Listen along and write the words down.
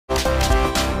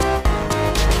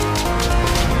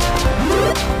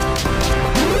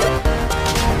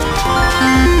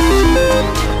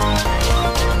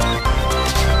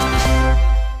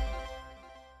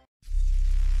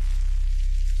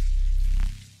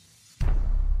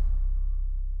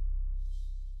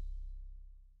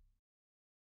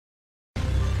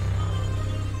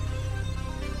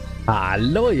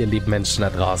Hallo ihr lieben Menschen da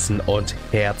draußen und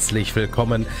herzlich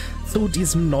willkommen zu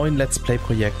diesem neuen Let's Play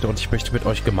Projekt und ich möchte mit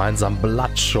euch gemeinsam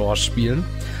Bloodshore spielen.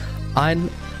 Ein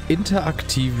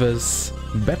interaktives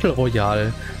Battle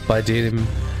Royale, bei dem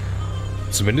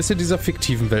zumindest in dieser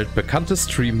fiktiven Welt bekannte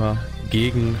Streamer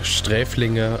gegen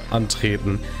Sträflinge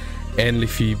antreten.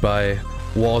 Ähnlich wie bei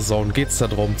Warzone geht es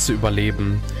darum zu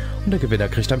überleben und der Gewinner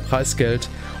kriegt ein Preisgeld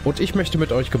und ich möchte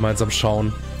mit euch gemeinsam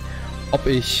schauen, ob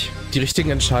ich die richtigen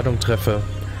Entscheidungen treffe,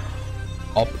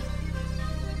 ob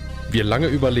wir lange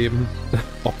überleben,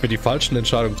 ob wir die falschen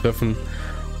Entscheidungen treffen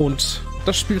und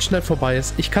das Spiel schnell vorbei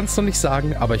ist. Ich kann es noch nicht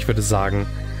sagen, aber ich würde sagen,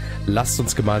 lasst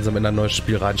uns gemeinsam in ein neues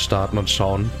Spiel reinstarten und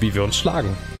schauen, wie wir uns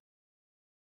schlagen.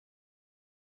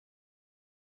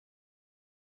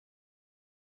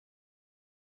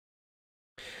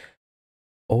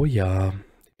 Oh ja,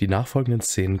 die nachfolgenden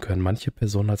Szenen können manche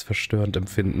Personen als verstörend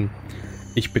empfinden.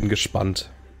 Ich bin gespannt.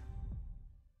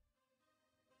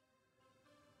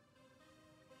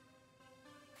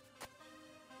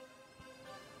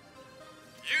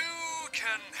 You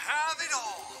can have it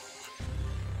all.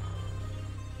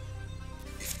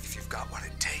 If you've got what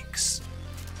it takes.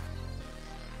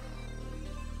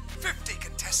 50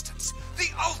 contestants, the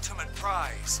ultimate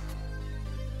prize.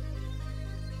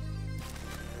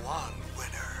 One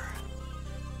winner.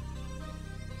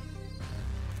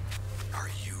 Are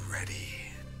you ready?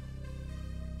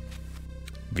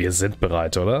 Wir sind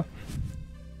bereit, oder?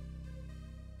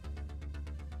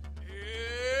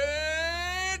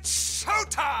 It's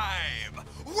showtime!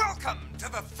 Welcome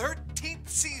to the 13th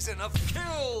season of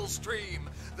Kill Stream,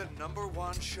 the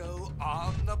 #1 show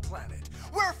on the planet,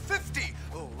 where 50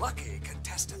 lucky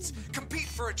contestants compete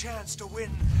for a chance to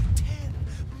win $10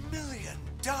 million,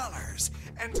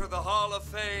 enter the Hall of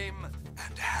Fame,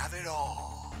 and have it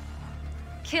all.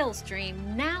 Killstream,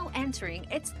 now entering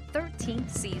its 13th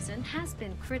season, has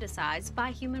been criticized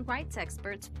by human rights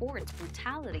experts for its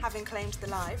brutality. Having claimed the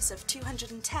lives of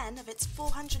 210 of its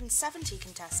 470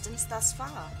 contestants thus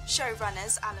far.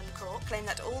 Showrunners Alan Cork claim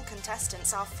that all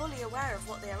contestants are fully aware of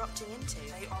what they are opting into.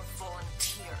 They are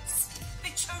volunteers.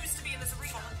 They chose to be in this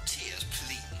arena. Volunteers,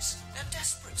 please. They're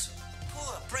desperate,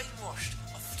 poor, brainwashed,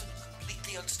 often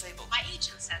completely unstable. My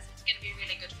agent says it's going to be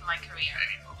really good for my career.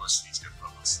 Hey, publicity's good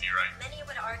publicity, right? Many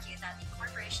would argue that the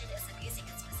corporation is abusing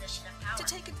its position of power To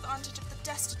take advantage of the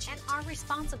destitute. And are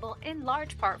responsible in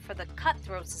large part for the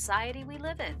cutthroat society we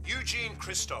live in. Eugene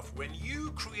Christoph, when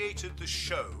you created the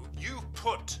show, you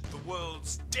put the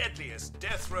world's deadliest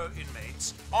death row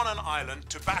inmates on an island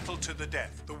to battle to the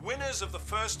death. The winners of the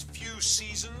first few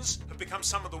seasons have become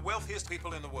some of the wealthiest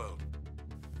people in the world.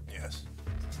 Yes.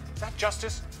 Is that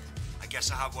justice? I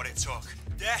guess I have what it took.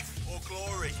 Death or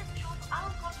glory.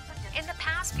 In the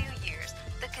past few years,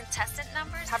 the contestant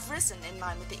numbers Have risen in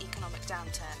line with the economic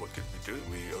downturn. What did we do?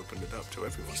 We opened it up to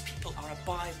everyone. These people are a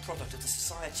byproduct of the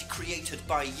society created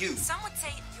by you. Some would say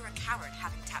you're a coward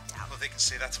having tapped out. Well, they can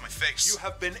say that to my face. You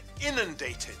have been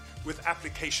inundated with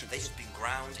applications. They have been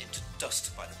ground into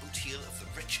dust by the bootheel of the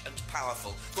rich and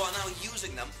powerful, who are now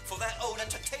using them for their own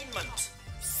entertainment.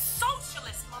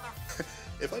 Socialist, mother...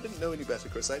 If I didn't know any better,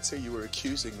 Chris, I'd say you were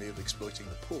accusing me of exploiting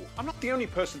the poor. I'm not the only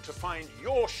person to find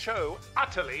your show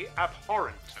utterly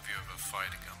abhorrent. Have you ever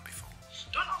fired a gun before?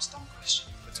 Don't ask dumb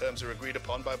questions. The terms are agreed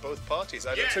upon by both parties.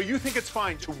 I don't. So you think it's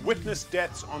fine to witness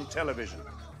deaths on television?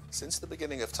 Since the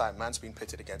beginning of time, man's been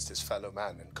pitted against his fellow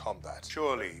man in combat.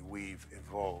 Surely we've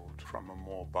evolved from a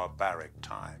more barbaric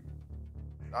time.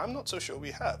 I'm not so sure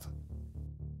we have.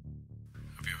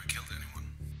 Have you ever killed anyone?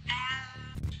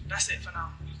 That's it for now.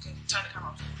 You can turn the camera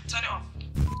off. Turn it off.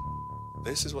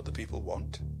 This is what the people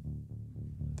want.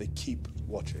 They keep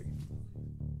watching.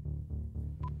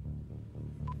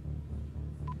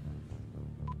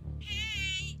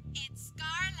 Hey, it's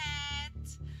Scarlett.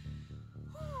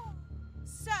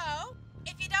 So,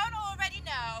 if you don't already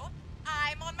know,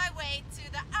 I'm on my way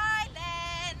to the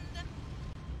island.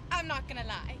 I'm not gonna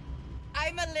lie,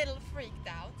 I'm a little freaked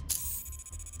out.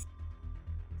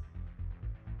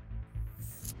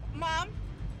 Mom,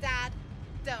 Dad,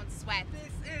 don't sweat.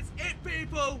 This is it,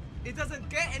 people! It doesn't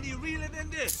get any realer than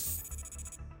this.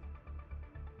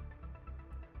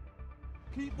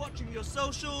 Keep watching your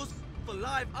socials for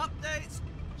live updates.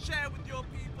 Share with your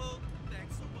people.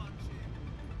 Thanks for watching.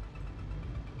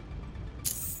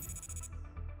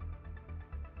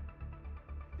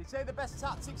 They say the best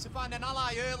tactics to find an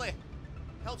ally early.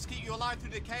 Helps keep you alive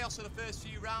through the chaos of the first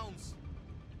few rounds.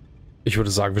 Ich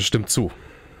würde sagen, wir stimmen zu.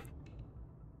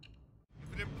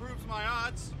 If it improves my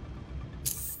odds.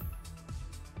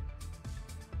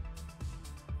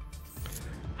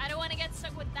 I don't want to get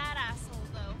stuck with that asshole,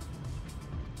 though.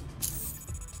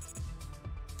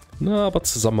 Na, aber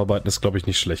zusammenarbeiten ist, glaube ich,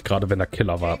 nicht schlecht, gerade wenn da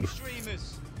Killer warten.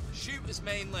 Shooters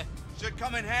mainly. Should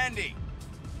come in handy.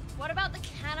 What about the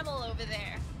cannibal over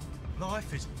there?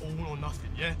 Life is all or nothing,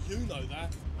 yeah? You know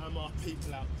that, and my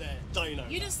people out there, they know.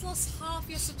 You just lost half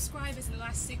your subscribers in the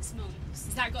last 6 months.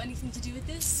 Has that got anything to do with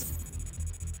this?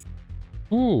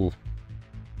 Ooh.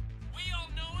 We all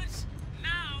know it.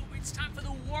 Now it's time for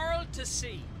the world to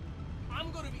see.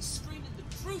 I'm gonna be screaming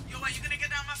the truth. Yo, what, you gonna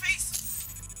get down my face?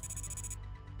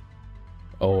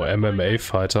 Oh, MMA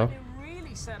Fighter. They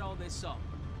really set all this up.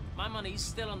 My money's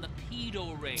still on the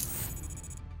pedo ring.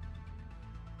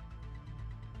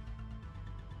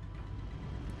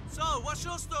 So, what's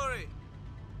your story?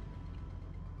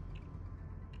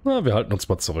 Na, wir halten uns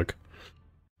mal zurück.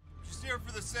 Just here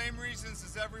for the same reasons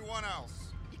as everyone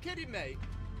else. You kidding me?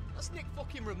 That's Nick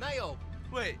fucking Romeo.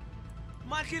 Wait,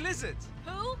 Mikey Lizard?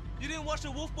 Who? You didn't watch the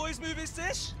Wolf Boys movies,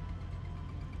 Tish?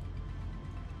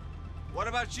 What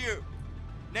about you?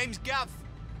 Name's Gav,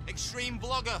 extreme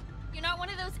vlogger. You're not one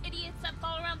of those idiots that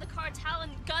fall around the cartel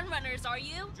and gun runners, are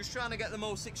you? Just trying to get the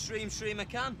most extreme stream I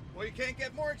can. Well, you can't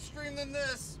get more extreme than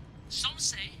this. Some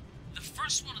say the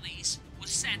first one of these was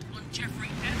set on Jeffrey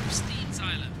Epstein's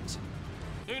island.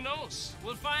 Who knows?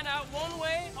 We'll find out one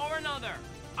way or another.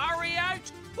 Are we out?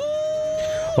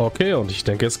 Okay, und ich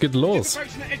denke, es geht los. Later,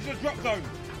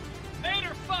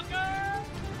 fucker!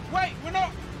 Wait, we're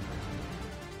not!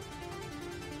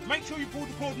 Make sure you pull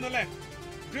the cord on the left.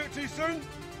 Do it too soon,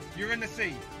 you're in the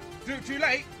sea. Do it too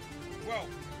late, well,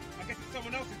 I guess it's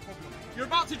someone else's problem. You're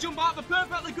about to jump out of a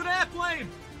perfectly good airplane!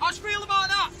 How'd you feel about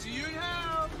that? See you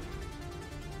now!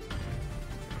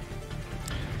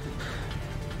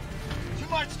 Too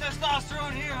much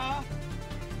testosterone here, huh?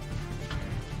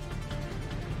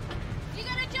 You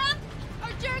gonna jump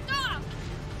or jerk off?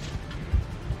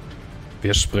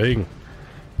 Wir springen.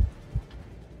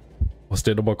 Aus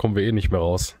der Nummer kommen wir eh nicht mehr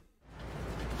raus.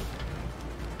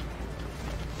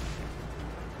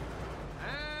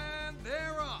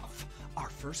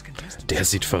 Der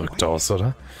sieht verrückt aus,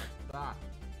 oder?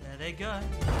 There they go.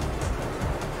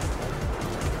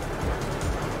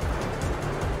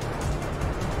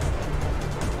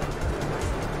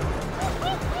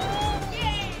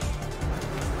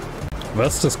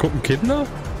 Was? Das gucken Kinder?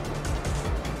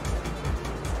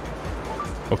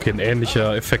 Okay, ein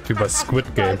ähnlicher Effekt wie bei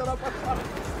Squid Game.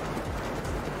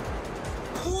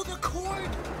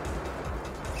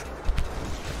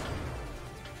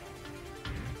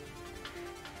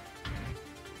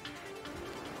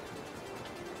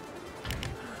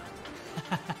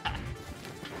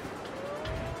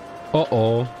 Oh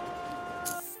oh.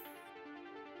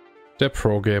 Der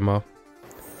Pro-Gamer.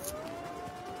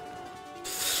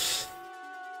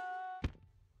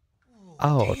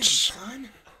 Autsch.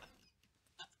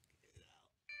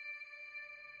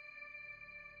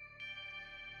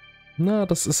 Na,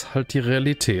 das ist halt die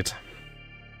Realität.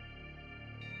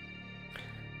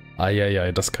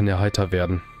 Eieiei, das kann ja heiter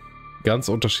werden. Ganz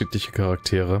unterschiedliche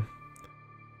Charaktere.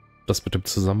 Ob das mit dem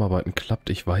Zusammenarbeiten klappt,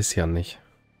 ich weiß ja nicht.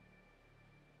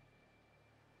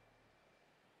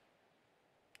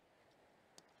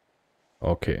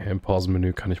 Okay, im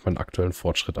Pausenmenü kann ich meinen aktuellen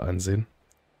Fortschritt einsehen.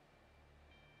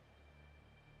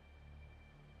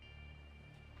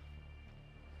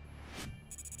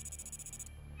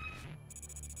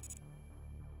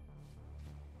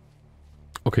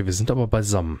 Okay, wir sind aber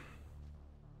beisammen.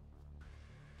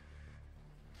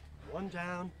 One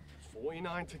down,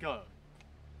 49 to go.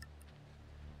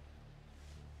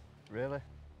 Really?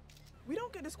 We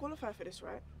don't get disqualified for this,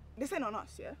 right? This ain't on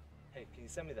us, yeah? Hey, can you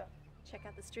send me that? Check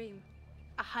out the stream.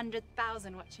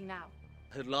 100,000 watching now.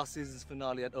 Heard last season's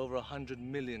finale had over 100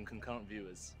 million concurrent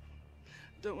viewers.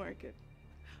 Don't worry, kid.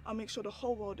 I'll make sure the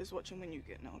whole world is watching when you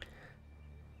get nailed.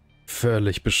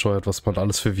 Völlig bescheuert, was man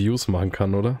alles für Views machen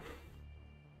kann, oder?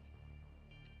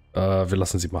 Wir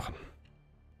lassen sie machen.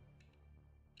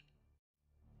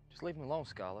 Just leave him alone,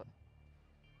 Scarlett.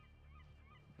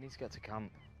 He needs to get to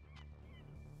camp.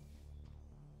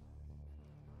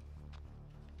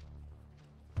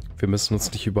 Wir müssen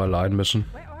uns nicht überall einmischen.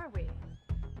 Where are we?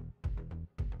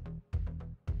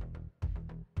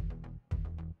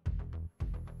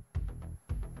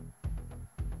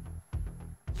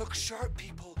 Look sharp,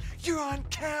 people. You're on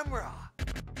camera.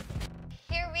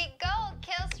 Here we go,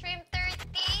 Killstream 13.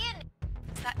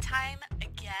 It's that time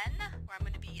again where I'm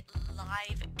going to be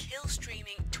live kill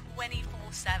streaming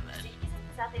 24/7.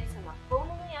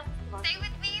 Stay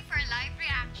with me for live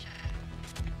reaction.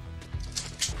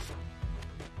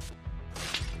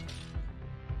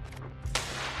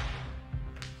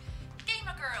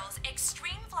 Gamer girls,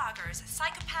 extreme vloggers,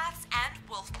 psychopaths, and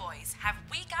wolf boys, have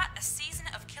we got a season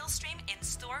of Killstream in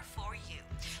store for you.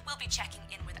 We'll be checking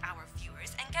in with our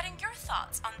viewers and getting your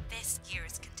thoughts on this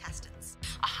year's contestants.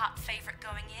 A hot favorite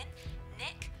going in,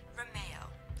 Nick Romeo.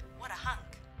 What a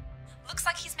hunk. Looks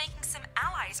like he's making some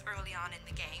allies early on in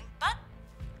the game, but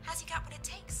has he got what it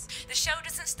takes? The show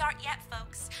doesn't start yet,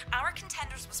 folks. Our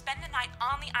contenders will spend the night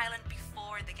on the island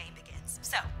before the game begins.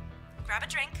 So, grab a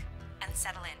drink and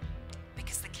settle in,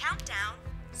 because the countdown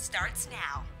starts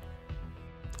now.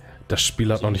 Das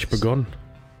Spiel hat noch nicht begonnen.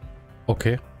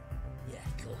 Okay. Yeah,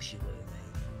 of course you will,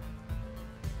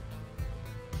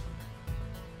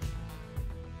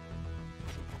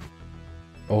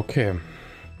 mate. Okay.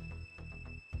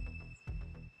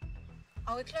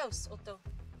 Are we close, Otto?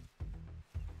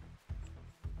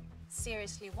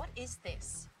 Seriously, what is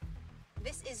this?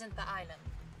 This isn't the island.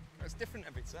 It's different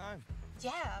every time.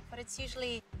 Yeah, but it's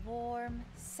usually warm,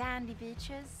 sandy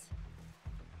beaches.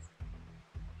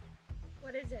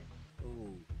 What is it?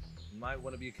 Ooh, you might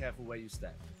want to be careful where you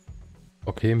step.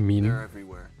 Okay, Minen. They're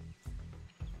everywhere.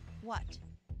 What?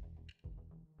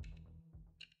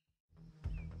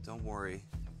 Don't worry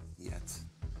yet.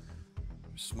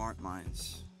 They're smart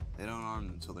minds. They don't arm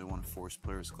them until they want to force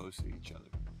players close to each other.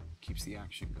 Keeps the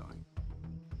action going.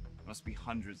 Must be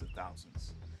hundreds of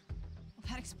thousands. Well,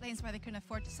 that explains why they couldn't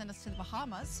afford to send us to the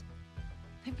Bahamas.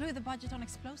 They blew the budget on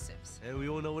explosives. Yeah, we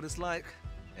all know what it's like.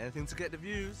 Anything to get the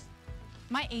views.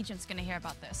 My agent's gonna hear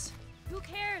about this. Who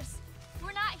cares?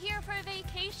 We're not here for a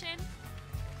vacation.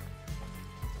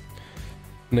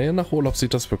 Nee, nach Urlaub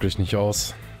sieht das wirklich nicht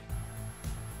aus.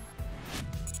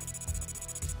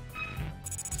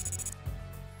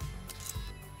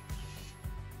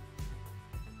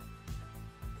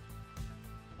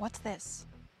 What's this?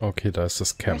 Okay, da ist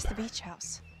das Camp. Where's the beach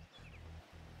house?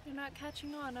 You're not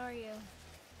catching on, are you?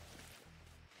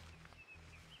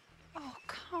 Oh,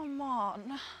 come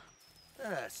on.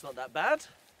 It's not that bad.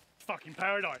 Fucking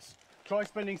paradise. Try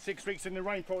spending 6 weeks in the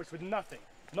rainforest with nothing.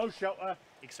 No shelter,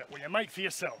 except what you make for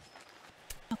yourself.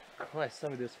 Christ,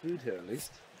 some of this food here at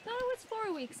least. Thought it was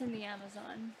 4 weeks in the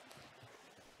Amazon.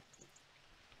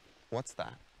 What's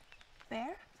that?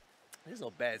 Bear? There's no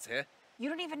bears here. You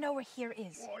don't even know where here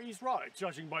is. Oh, he's right,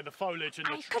 judging by the foliage and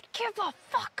the... I could give a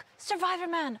fuck, Survivor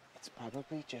Man. It's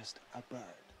probably just a bird.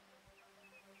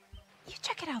 You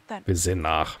check it out then. Wir sehen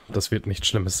nach. Das wird nichts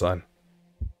Schlimmes sein.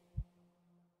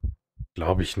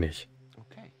 Glaube ich nicht.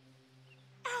 Okay.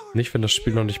 Nicht, wenn das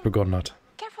Spiel noch nicht begonnen hat.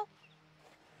 Careful.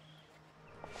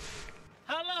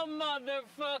 Hello,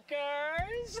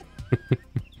 motherfuckers!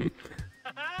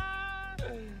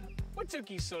 What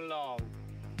took you so long?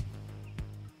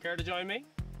 Care to join me?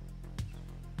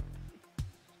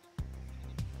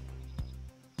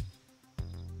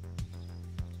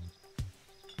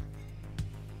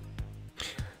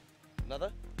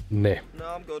 Another? Nee. No,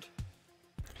 I'm good.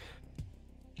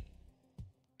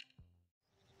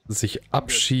 Sich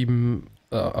abschieben,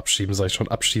 sag ich schon,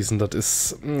 abschießen, das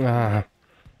ist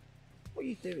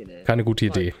keine gute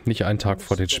Idee. Nicht einen Tag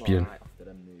vor den Spielen.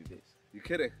 You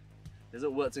kidding?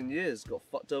 Hasn't worked in years. Got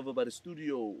fucked over by the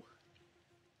studio.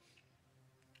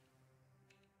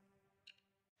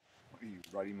 What, are you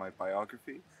writing my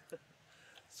biography?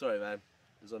 Sorry, man. It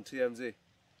was on TMZ.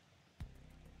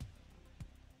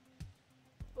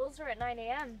 Bulls are at 9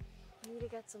 a.m. Need to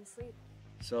get some sleep.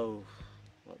 So,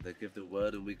 what, they give the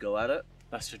word and we go at it?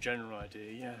 That's the general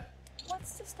idea, yeah.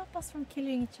 What's to stop us from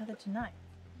killing each other tonight?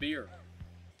 Beer.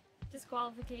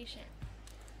 Disqualification.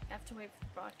 You have to wait for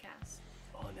the broadcast.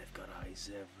 Oh, and they've got eyes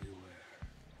everywhere.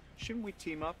 Shouldn't we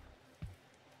team up?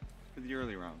 For the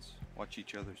early rounds, watch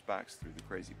each other's backs through the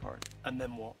crazy part. And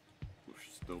then what? We're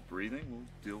still breathing, we'll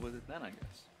deal with it then, I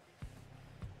guess.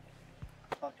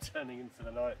 I'm turning into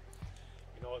the night.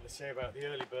 You know what they say about the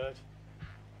early bird?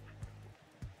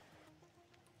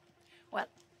 Well,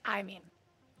 I mean,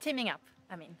 teaming up,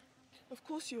 Of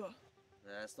course you are.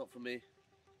 Nah, it's not for me.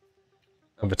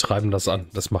 Und wir treiben das an.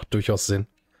 Das macht durchaus Sinn.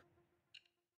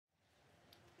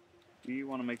 Do you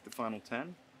want to make the final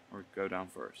 10 or go down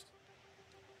first?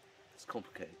 It's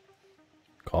complicated.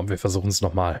 Komm, wir versuchen es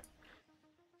nochmal.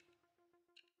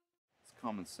 It's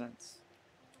common sense.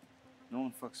 No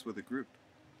one fucks with a group.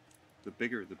 The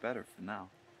bigger, the better for now.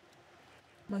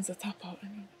 Man's a tap out,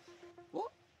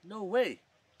 What? No way.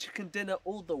 Chicken dinner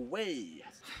all the way.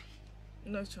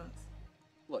 No chance.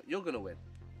 What, you're gonna win?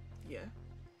 Yeah.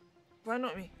 Why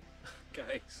not me?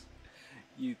 Guys,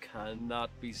 you cannot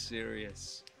be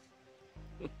serious.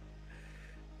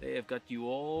 They have got you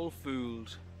all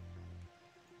fooled.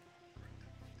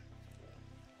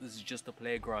 This is just a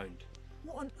playground.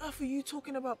 What on earth are you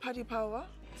talking about, Paddy Power?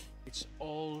 It's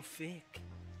all fake.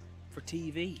 For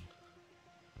TV.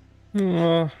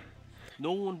 No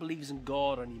one believes in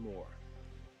God anymore.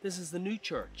 This is the new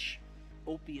church.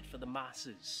 Opiate for the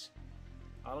masses.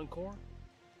 Alan Core?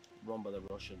 Run by the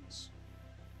Russians.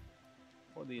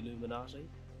 Or the Illuminati.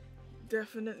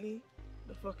 Definitely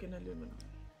the fucking Illuminati.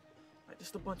 Like,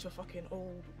 just a bunch of fucking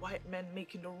old white men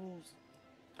making the rules.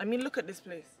 I mean, look at this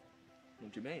place.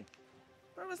 What do you mean?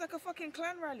 Bro, it was like a fucking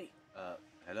clan rally.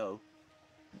 Hello?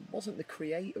 Wasn't the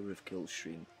creator of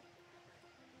Killstream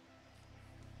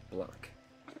black?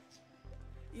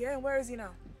 Yeah, and where is he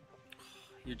now?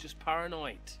 You're just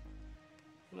paranoid.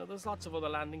 You know, there's lots of other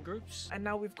landing groups. And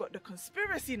now we've got the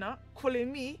conspiracy nut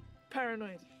calling me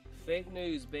paranoid. Fake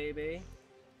news, baby.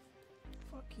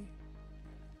 Fuck you.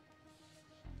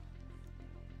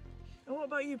 And what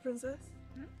about you, princess?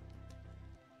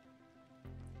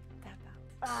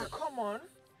 Ah, come on.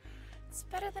 It's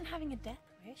better than having a death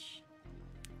wish.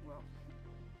 Well,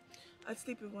 I'd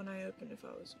sleep with one eye open if I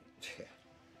was you. Yeah.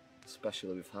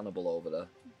 Especially with Hannibal over there.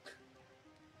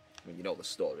 I mean, you know the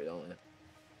story, don't you?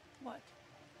 What?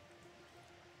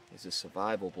 He's a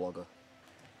survival blogger.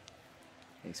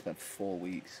 He spent 4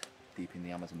 weeks deep in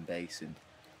the Amazon basin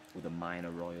with a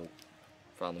minor royal.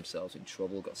 Found themselves in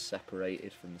trouble, got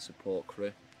separated from the support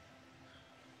crew.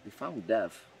 They found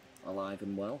Dev alive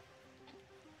and well.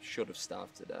 Should have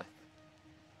starved to death.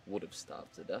 Would have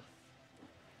starved to death.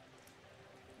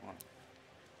 What?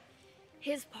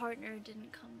 His partner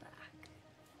didn't come back.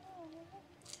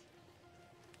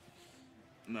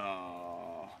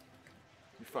 No.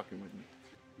 You're fucking with me.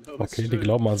 No, Okay, die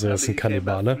glauben also, er ist ein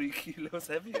Kannibale. 3 kilos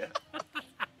heavier.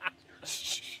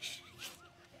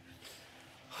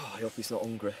 Oh, I hope he's not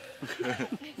hungry.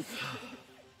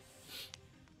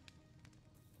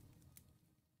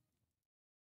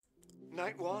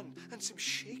 Night one, and some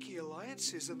shaky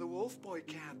alliances in the Wolf Boy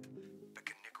camp. But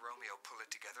can Nick Romeo pull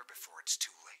it together before it's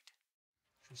too late?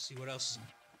 Let's see what else is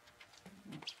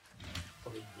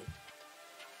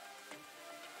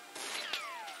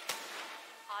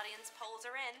Audience polls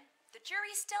are in. The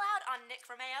jury's still out on Nick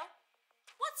Romeo.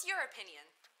 What's your opinion?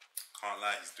 Can't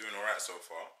lie, he's doing alright so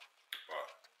far.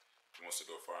 But if he wants to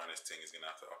go far on this thing, he's gonna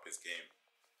have to up his game.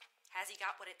 Has he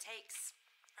got what it takes?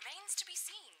 Remains to be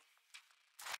seen.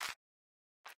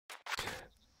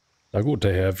 Na gut,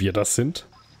 der Herr, wir das sind.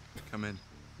 Come in.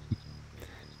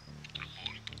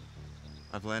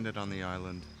 I've landed on the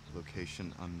island,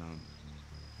 location unknown.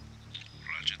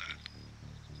 Roger that.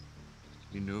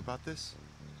 You knew about this?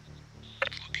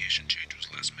 Location change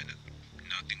was last minute.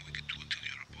 Nothing we could do until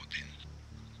you report in.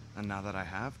 And now that I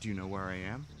have, do you know where I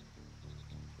am?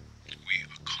 We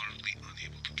are currently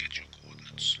unable to get your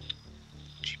coordinates.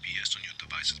 GPS on your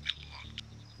device has been blocked.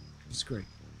 That's great.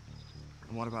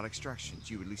 And what about extraction?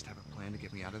 Do you at least have a plan to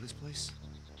get me out of this place?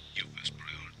 Your first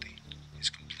priority is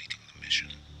completing the mission.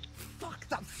 Fuck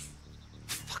that!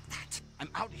 Fuck that! I'm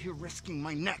out here risking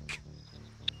my neck!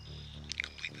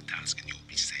 Complete the task and you'll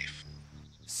be safe.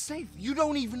 Safe? You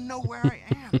don't even know where I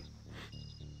am! Look,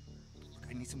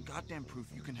 I need some goddamn proof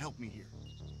you can help me here.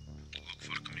 Look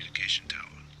for the communication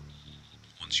tower.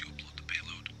 Once you upload the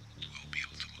payload, we'll be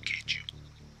able to locate you.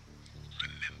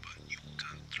 Remember, you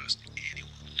can't trust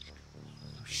anyone.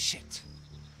 Oh shit.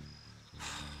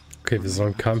 Okay, wir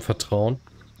sollen keinem vertrauen.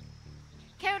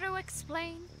 Care to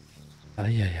explain?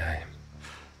 Eieiei.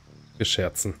 Wir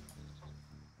scherzen.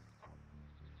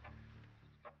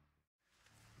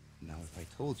 Now if I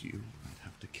told you, I'd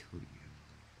have to kill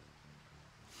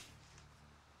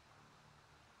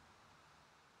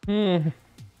you.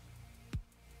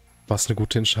 Was eine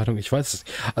gute Entscheidung? Ich weiß es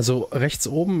nicht. Also rechts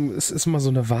oben ist immer so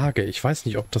eine Waage. Ich weiß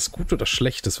nicht, ob das gut oder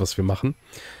schlecht ist, was wir machen.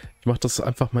 Ich mache das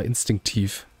einfach mal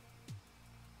instinktiv.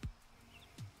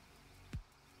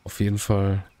 Auf jeden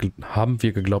Fall haben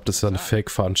wir geglaubt, es ist eine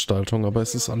Fake-Veranstaltung, aber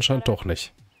es ist anscheinend doch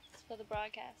nicht. For the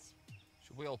broadcast.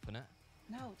 Should we open it?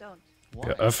 No, don't.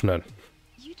 Wir öffnen.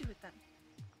 You do it then.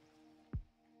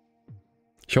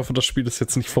 Ich hoffe, das Spiel ist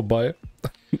jetzt nicht vorbei.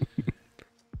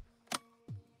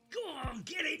 Go on,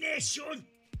 get in there, son!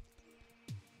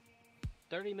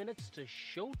 30 minutes to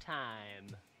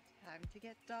showtime. Time to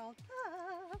get dolled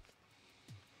up.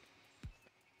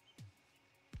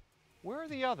 Where are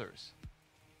the others?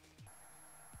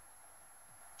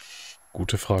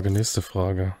 Gute Frage, nächste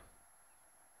Frage.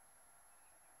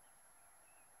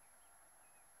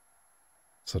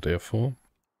 Was hat er vor?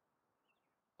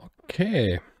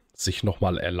 Okay, sich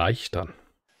nochmal erleichtern.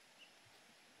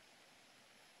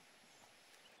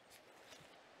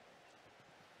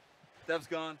 Dev's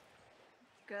gone.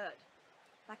 Good.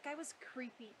 That guy was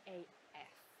creepy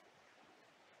AF.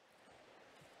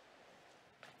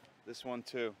 This one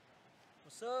too.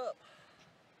 What's up?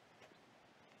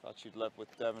 Thought you'd left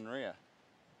with Dev and Rhea.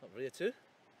 Not Rhea too?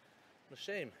 What a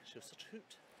shame. She was such a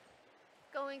hoot.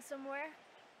 Going somewhere?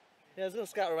 Yeah, I was going to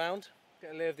scout around,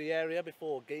 get a lay of the area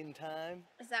before game time.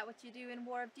 Is that what you do in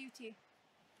War of Duty?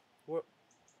 What?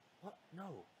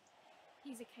 No.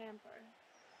 He's a camper.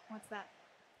 What's that?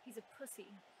 He's a pussy.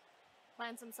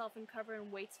 Plants himself in cover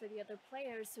and waits for the other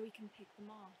players so he can pick them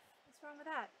off. What's wrong with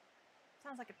that?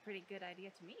 Sounds like a pretty good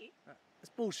idea to me. It's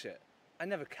bullshit. I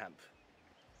never camp.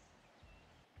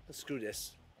 But screw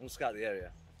this. I'm going to scout the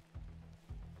area.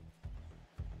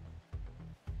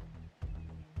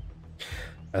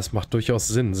 Es macht durchaus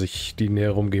Sinn, sich die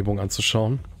nähere Umgebung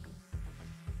anzuschauen.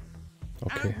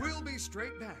 Okay. And we'll be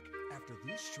straight back after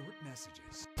these short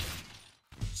messages.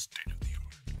 State of the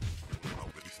art. How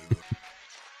ready for that?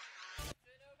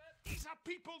 These are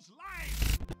people's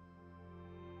lives!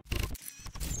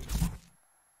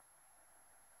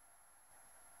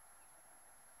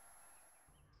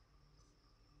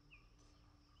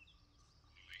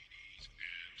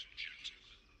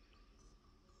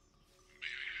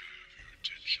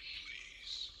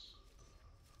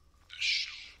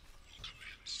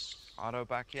 Otto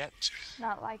back yet?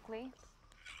 Not likely.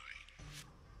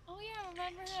 Oh yeah,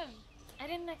 remember him? I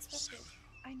didn't expect it.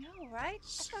 I know, right?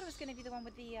 I thought it was gonna be the one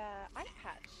with the eye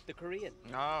patch. The Korean.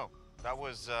 No, that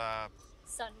was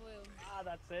Sunwoo. Ah,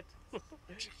 that's it.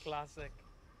 Classic.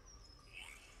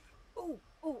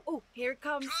 Oh, here it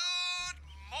comes. Good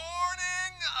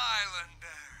morning,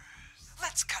 Islanders.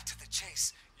 Let's cut to the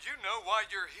chase. You know why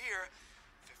you're here.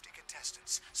 50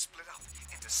 contestants split up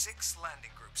into 6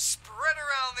 landing groups spread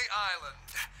around the island.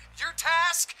 Your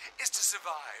task is to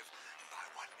survive by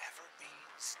whatever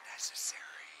means necessary.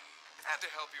 And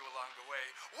to help you along the way,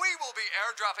 we will be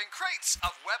airdropping crates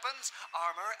of weapons,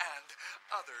 armor, and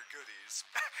other goodies.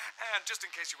 And just in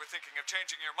case you were thinking of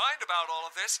changing your mind about all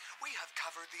of this, we have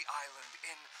covered the island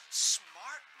in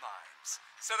smart minds.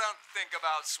 So don't think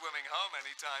about swimming home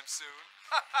anytime soon.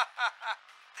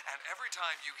 And every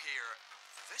time you hear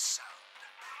this sound,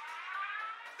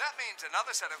 that means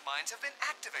another set of minds have been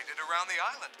activated around the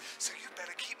island. So you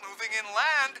better keep moving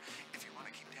inland if you want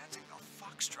to keep dancing the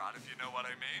foxtrot, if you know what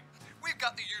I mean. We've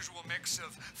got the usual mix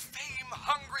of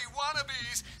fame-hungry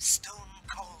wannabes,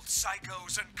 stone-cold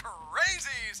psychos, and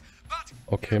crazies. But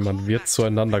Okay, man wird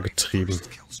zueinander getrieben.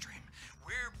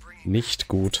 Nicht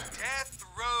gut. Death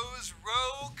Row's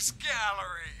Rogues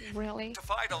Gallery. Really? To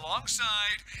fight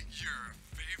alongside your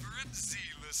favorite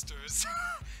Z-listers.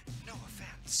 No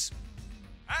offense.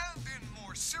 And in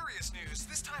more serious news,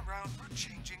 this time round we're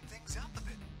changing things up a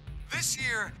bit. This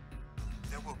year,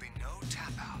 there will be no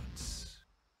tap-outs.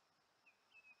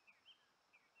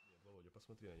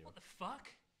 What the fuck?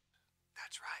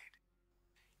 That's right.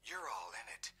 You're all in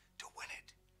it to win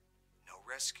it. No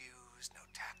rescues, no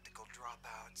tactical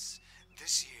dropouts.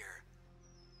 This year,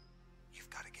 you've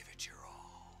got to give it your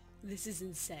all. This is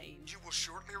insane. You will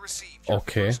shortly receive your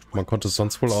Okay, man konnte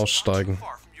sonst wohl aussteigen.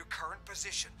 far from your current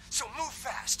position. So move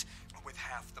fast. With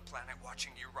half the planet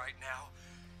watching you right now,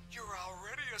 you're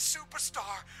already a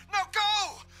superstar. Now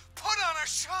go! Put on a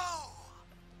show!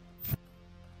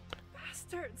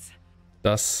 Bastards.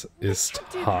 Das ist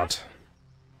hart.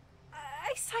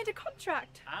 I signed a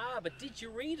contract. Ah, but did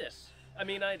you read it? I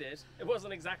mean, I did. It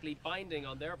wasn't exactly binding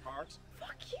on their part.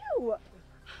 Fuck you.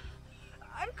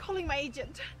 I'm calling my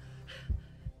agent.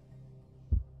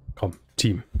 Komm,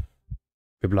 Team.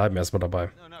 Wir bleiben erstmal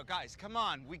dabei. No, guys, come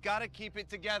on. We gotta keep it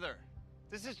together.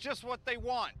 This is just what they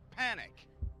want. Panic.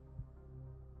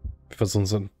 Wir versuchen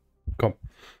es. Komm,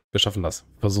 wir schaffen das.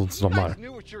 Versuchen es nochmal. You guys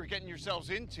knew what you were getting yourselves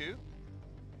into.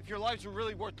 If your lives were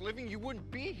really worth living, you wouldn't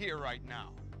be here right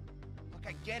now. Look,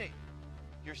 I get it.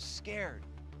 You're scared.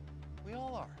 We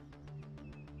all are.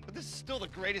 But this is still the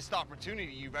greatest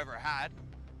opportunity you've ever had.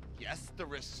 Yes, the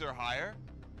risks are higher.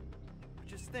 But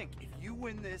just think, if you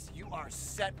win this, you are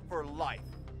set for life.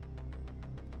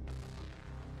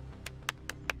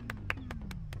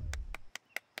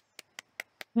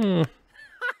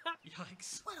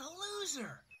 Yikes. What a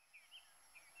loser.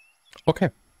 Okay.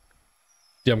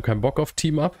 Die haben keinen Bock auf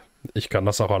Team-Up. Ich kann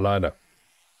das auch alleine.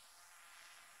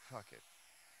 Fuck it.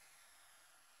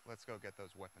 Let's go get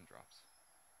those weapon drops.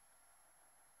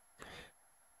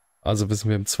 Also wissen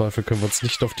wir, im Zweifel können wir uns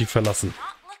nicht auf die verlassen. Not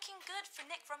looking good for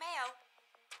Nick Romeo.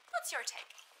 What's your take?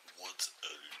 What a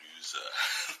loser.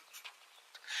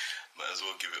 Might as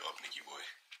well give it up, Nicky boy.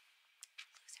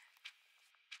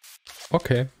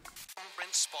 Okay.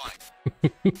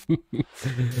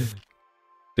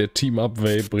 Der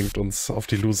Team-Up-Way bringt uns auf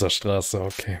die Loserstraße.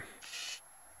 Okay.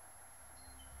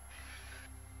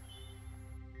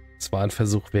 Es war ein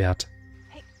Versuch wert.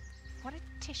 Hey, what did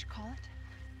Tish call it?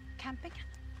 Camping?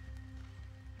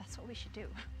 That's what we should do.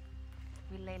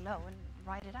 We lay low and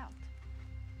ride it out.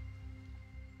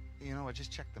 You know what?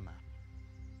 Just check the map.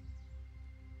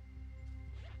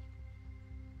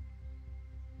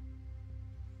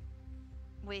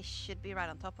 We should be right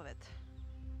on top of it.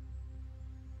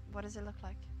 What does it look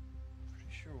like? Pretty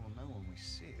sure we'll know when we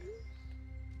see it.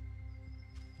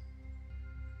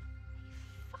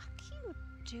 Fuck you,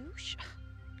 douche.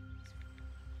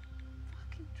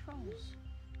 Fucking trolls.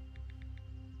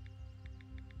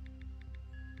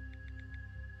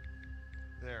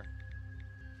 There.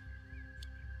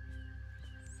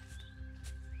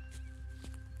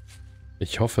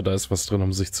 Ich hoffe, da ist was drin,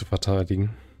 um sich zu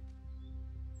verteidigen.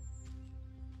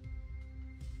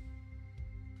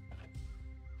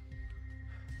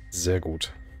 Sehr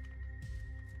gut.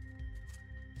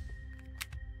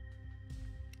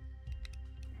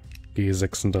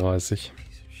 G36.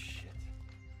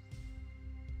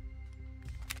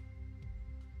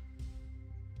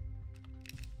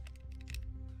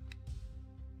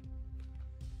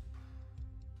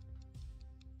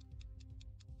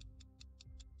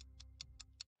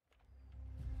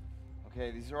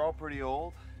 Okay, these are all pretty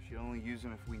old. Should only use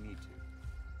them if we need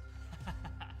to.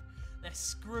 They're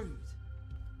screwed.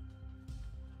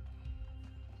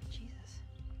 Jesus.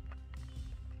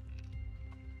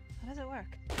 How does it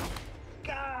work?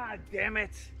 God damn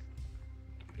it!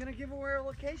 I'm gonna give away our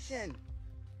location.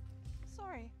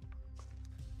 Sorry.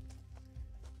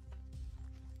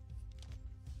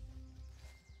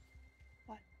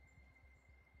 What?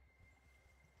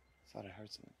 Thought I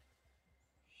heard something.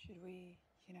 Should we,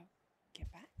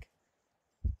 get back?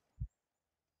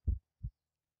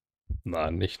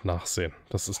 Nein, nicht nachsehen.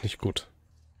 Das ist nicht gut.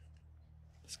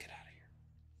 Let's get out of here.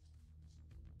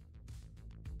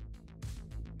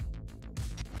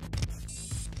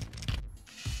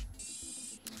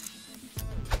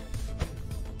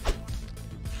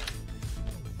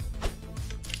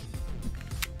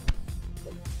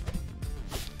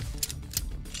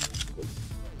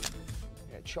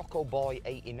 Yeah, Choco Boy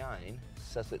 89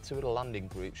 says that two of the landing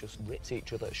groups just ripped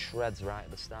each other to shreds right at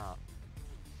the start.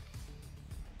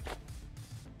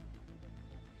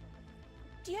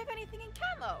 Do you have anything in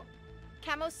camo?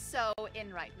 Camo's so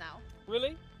in right now.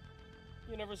 Really?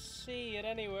 You never see it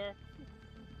anywhere.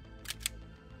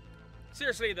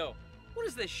 Seriously though, what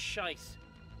is this shite?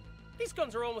 These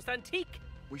guns are almost antique.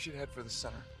 We should head for the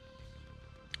center.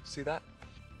 See that?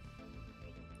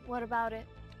 What about it?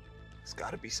 It's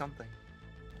gotta be something.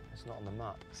 It's not on the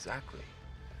map. Exactly.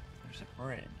 There's a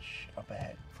bridge up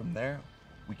ahead. From there,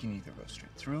 we can either go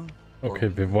straight through. Okay,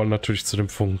 wir wollen natürlich zu dem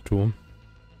Funkturm.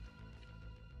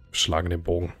 Schlagen den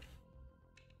Bogen.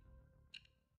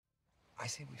 I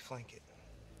say we flank it.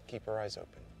 Keep our eyes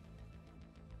open.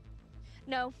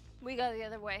 No, we go the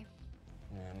other way.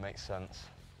 Yeah, makes sense.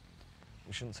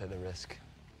 We shouldn't take the risk.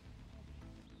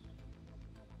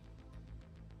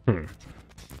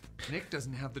 Nick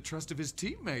doesn't have the trust of his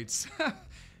teammates.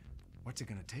 What's it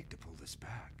gonna take to pull this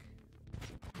back?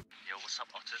 Yo, what's up,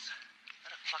 otters?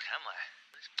 Where the fuck am I?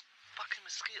 There's fucking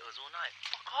mosquitoes all night.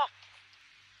 Fuck off!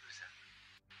 Who's that?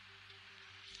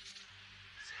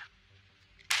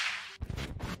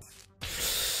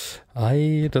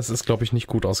 Ei, das ist, glaube ich, nicht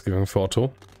gut ausgegangen für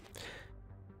Otto.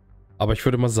 Aber ich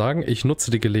würde mal sagen, ich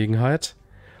nutze die Gelegenheit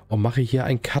und mache hier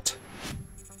einen Cut.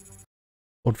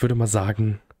 Und würde mal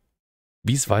sagen,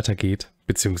 wie es weitergeht,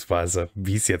 beziehungsweise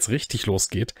wie es jetzt richtig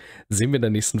losgeht, sehen wir in der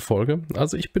nächsten Folge.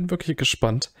 Also ich bin wirklich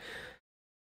gespannt.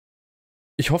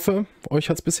 Ich hoffe, euch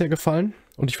hat es bisher gefallen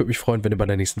und ich würde mich freuen, wenn ihr bei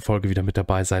der nächsten Folge wieder mit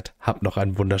dabei seid. Habt noch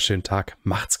einen wunderschönen Tag.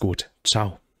 Macht's gut.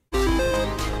 Ciao.